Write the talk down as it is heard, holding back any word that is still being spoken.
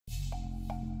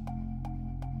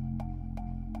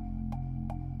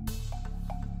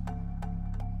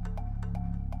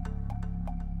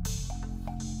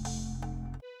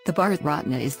The Bharat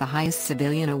Ratna is the highest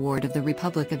civilian award of the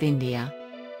Republic of India.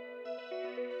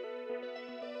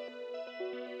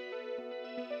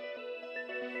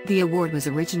 The award was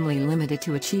originally limited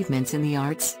to achievements in the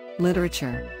arts,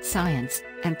 literature, science,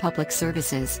 and public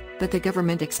services, but the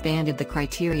government expanded the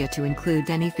criteria to include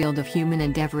any field of human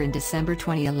endeavour in December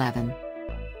 2011.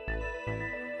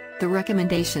 The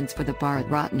recommendations for the Bharat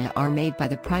Ratna are made by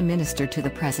the Prime Minister to the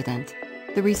President.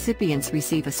 The recipients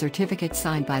receive a certificate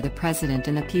signed by the President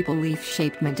and a people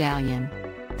leaf-shaped medallion.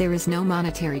 There is no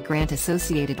monetary grant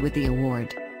associated with the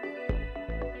award.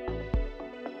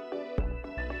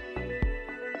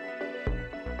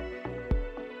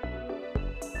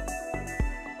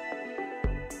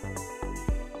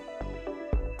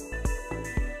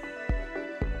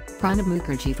 Pranab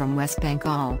Mukherjee from West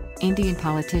Bengal, Indian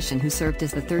politician who served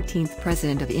as the 13th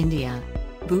President of India.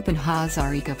 Bhupen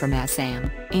Hazarika from Assam,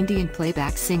 Indian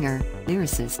playback singer,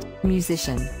 lyricist,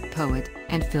 musician, poet,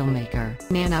 and filmmaker.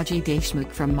 Nanaji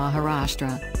Deshmukh from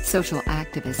Maharashtra, social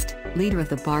activist, leader of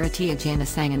the Bharatiya Jana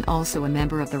Sangh and also a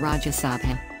member of the Rajya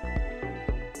Sabha.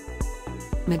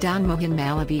 Madan Mohan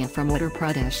Malviya from Uttar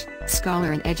Pradesh,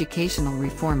 scholar and educational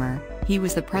reformer. He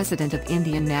was the President of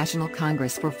Indian National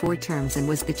Congress for 4 terms and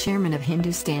was the chairman of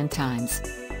Hindustan Times.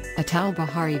 Atal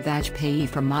Bihari Vajpayee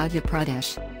from Madhya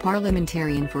Pradesh,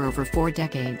 parliamentarian for over 4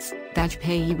 decades,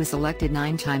 Vajpayee was elected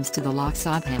 9 times to the Lok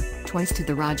Sabha, twice to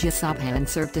the Rajya Sabha and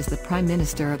served as the Prime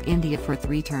Minister of India for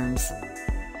 3 terms.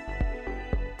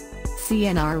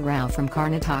 CNR Rao from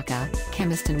Karnataka,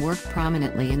 chemist and worked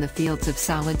prominently in the fields of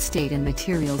solid-state and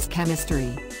materials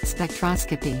chemistry,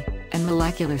 spectroscopy, and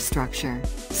molecular structure.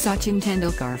 Sachin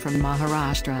Tendulkar from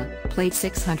Maharashtra, played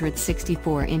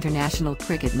 664 international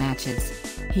cricket matches.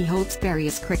 He holds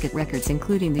various cricket records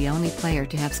including the only player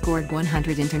to have scored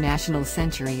 100 international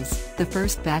centuries, the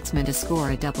first batsman to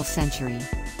score a double century.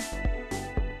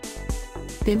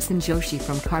 Bhimsen Joshi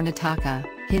from Karnataka,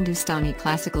 Hindustani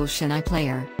classical Shinai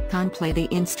player, can play the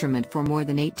instrument for more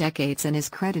than 8 decades and is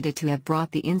credited to have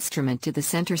brought the instrument to the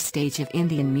center stage of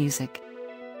Indian music.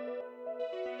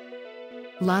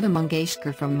 Lata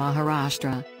Mangeshkar from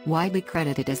Maharashtra, widely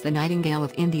credited as the Nightingale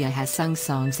of India, has sung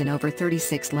songs in over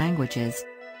 36 languages.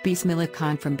 Bismillah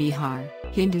Khan from Bihar,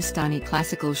 Hindustani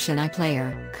classical Shinai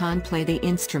player, can play the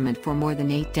instrument for more than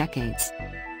 8 decades.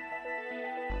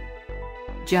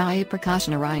 Jai Prakash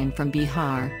Narayan from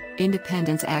Bihar,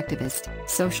 independence activist,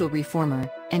 social reformer,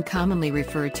 and commonly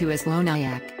referred to as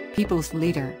Lonayak, people's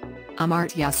leader.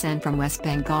 Amartya Sen from West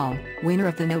Bengal, winner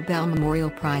of the Nobel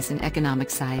Memorial Prize in Economic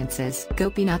Sciences.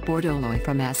 Gopinath Bordoloi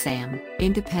from Assam,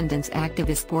 independence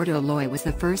activist. Bordoloi was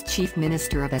the first Chief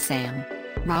Minister of Assam.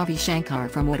 Ravi Shankar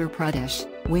from Uttar Pradesh,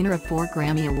 winner of 4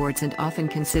 Grammy Awards and often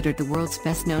considered the world's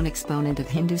best-known exponent of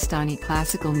Hindustani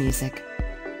classical music.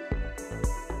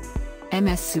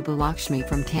 M.S. Subbulakshmi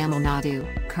from Tamil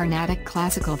Nadu, Carnatic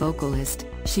classical vocalist.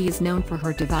 She is known for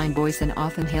her divine voice and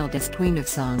often hailed as Queen of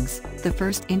Songs, the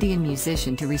first Indian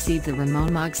musician to receive the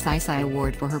Ramon Magsaysay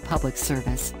Award for her public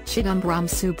service. Chidambaram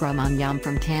Subramanyam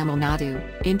from Tamil Nadu,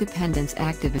 independence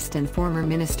activist and former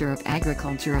Minister of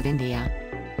Agriculture of India.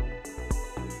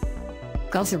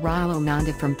 Gulzarlal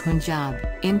Nanda from Punjab,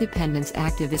 independence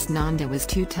activist. Nanda was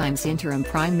 2 times interim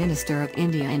Prime Minister of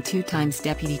India and 2 times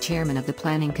Deputy Chairman of the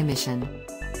Planning Commission.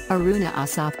 Aruna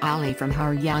Asaf Ali from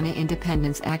Haryana,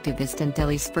 independence activist and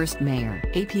Delhi's first mayor.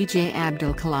 APJ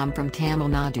Abdul Kalam from Tamil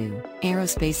Nadu,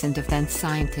 aerospace and defence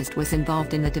scientist, was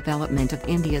involved in the development of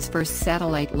India's first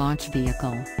satellite launch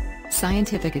vehicle.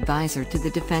 Scientific advisor to the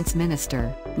Defence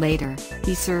Minister, later,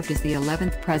 he served as the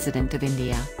 11th President of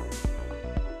India.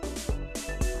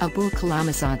 Abul Kalam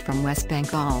Azad from West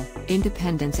Bengal,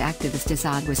 independence activist.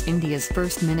 Azad was India's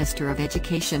first Minister of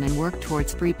Education and worked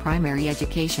towards free primary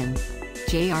education.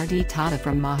 J.R.D. Tata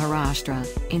from Maharashtra,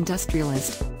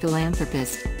 industrialist,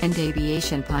 philanthropist, and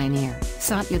aviation pioneer.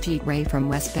 Satyajit Ray from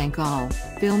West Bengal,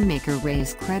 filmmaker. Ray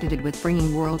is credited with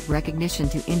bringing world recognition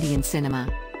to Indian cinema.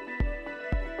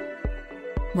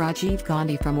 Rajiv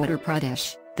Gandhi from Uttar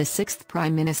Pradesh, the 6th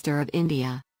Prime Minister of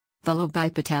India.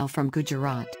 Vallabhbhai Patel from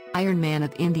Gujarat, Iron Man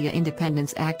of India,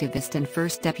 independence activist and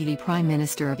first Deputy Prime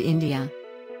Minister of India.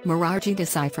 Morarji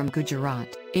Desai from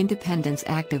Gujarat, independence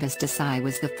activist. Desai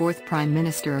was the 4th Prime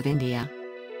Minister of India.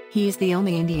 He is the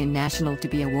only Indian national to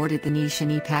be awarded the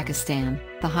Nishani-e-Pakistan,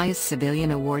 the highest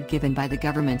civilian award given by the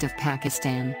government of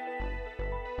Pakistan.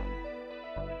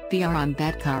 B.R.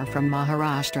 Ambedkar from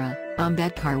Maharashtra,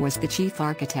 Ambedkar was the chief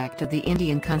architect of the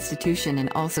Indian Constitution and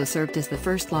also served as the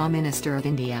first Law Minister of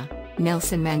India.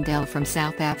 Nelson Mandela from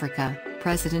South Africa,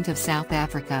 President of South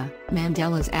Africa.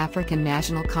 Mandela's African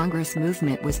National Congress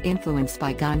movement was influenced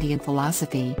by Gandhian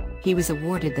philosophy. He was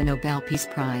awarded the Nobel Peace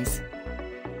Prize.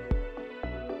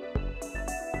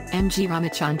 M.G.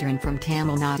 Ramachandran from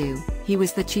Tamil Nadu. He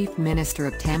was the Chief Minister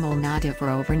of Tamil Nadu for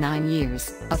over 9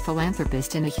 years, a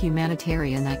philanthropist and a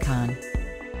humanitarian icon.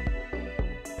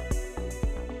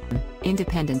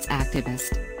 Independence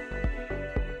activist.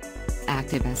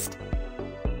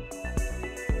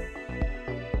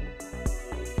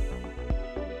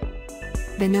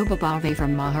 Vinoba Bhave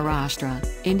from Maharashtra,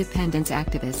 independence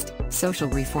activist, social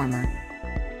reformer.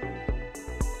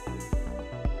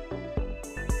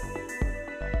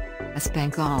 West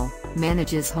Bengal,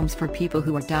 manages homes for people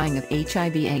who are dying of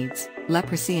HIV/AIDS,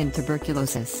 leprosy and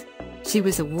tuberculosis. She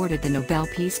was awarded the Nobel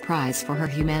Peace Prize for her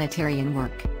humanitarian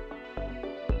work.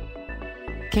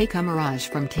 K. Kamaraj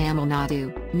from Tamil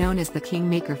Nadu, known as the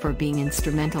Kingmaker for being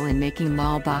instrumental in making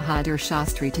Lal Bahadur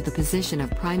Shastri to the position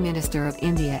of Prime Minister of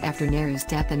India after Nehru's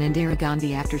death and Indira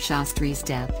Gandhi after Shastri's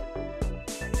death.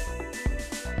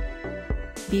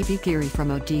 B.V. Giri from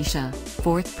Odisha,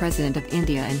 4th President of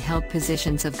India and held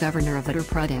positions of Governor of Uttar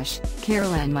Pradesh,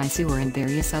 Kerala and Mysore and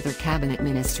various other cabinet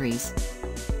ministries.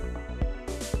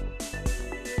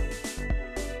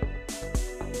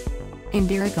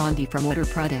 Indira Gandhi from Uttar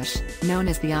Pradesh, known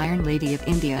as the Iron Lady of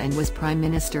India and was Prime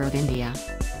Minister of India.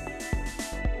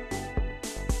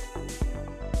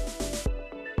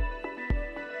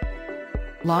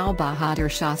 Lal Bahadur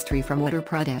Shastri from Uttar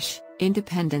Pradesh,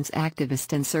 independence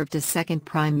activist and served as second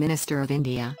Prime Minister of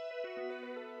India.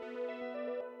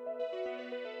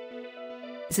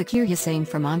 Zakir Hussain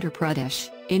from Andhra Pradesh,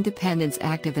 independence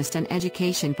activist and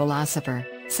education philosopher,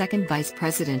 second Vice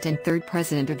President and third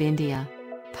President of India.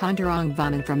 Pandurang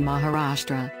Vaman from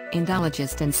Maharashtra,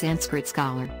 Indologist and Sanskrit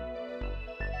scholar.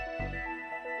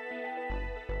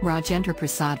 Rajendra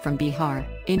Prasad from Bihar,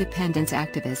 independence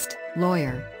activist,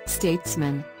 lawyer,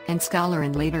 statesman, and scholar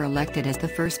and later elected as the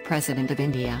first President of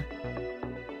India.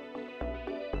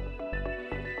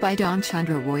 Bidhan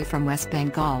Chandra Roy from West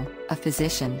Bengal, a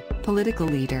physician, political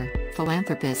leader,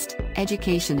 philanthropist,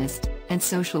 educationist, and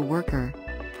social worker.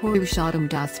 Purushottam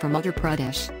Das from Uttar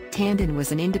Pradesh, Tandon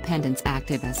was an independence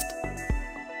activist.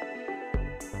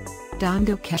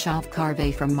 Dando Keshav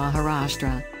Karve from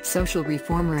Maharashtra, social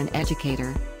reformer and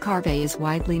educator. Karve is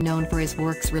widely known for his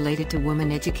works related to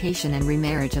women education and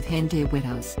remarriage of Hindu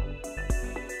widows.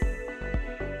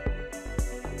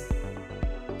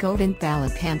 Govind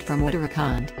Ballabh Pant from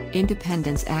Uttarakhand,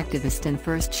 independence activist and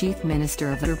first Chief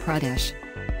Minister of Uttar Pradesh.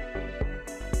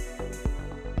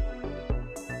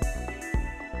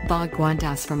 Bhagwan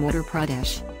Das from Uttar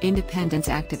Pradesh, independence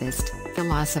activist,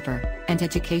 philosopher, and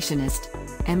educationist.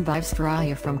 M.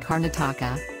 Visvaraya from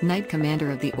Karnataka, Knight Commander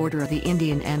of the Order of the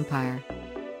Indian Empire.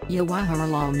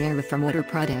 Jawaharlal Nehru from Uttar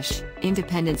Pradesh,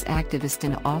 independence activist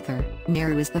and author.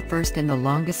 Nehru is the first and the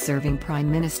longest-serving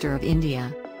Prime Minister of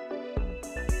India.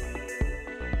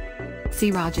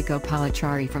 C.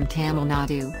 Rajagopalachari from Tamil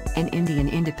Nadu, an Indian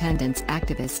independence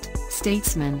activist,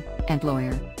 statesman, and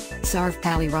lawyer.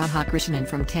 Sarvepalli Radhakrishnan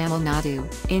from Tamil Nadu,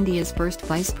 India's first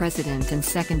Vice President and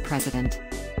second President.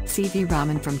 C.V.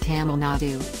 Raman from Tamil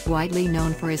Nadu, widely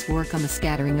known for his work on the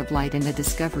scattering of light and the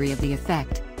discovery of the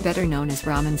effect, better known as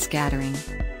Raman scattering.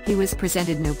 He was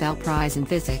presented Nobel Prize in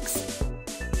Physics.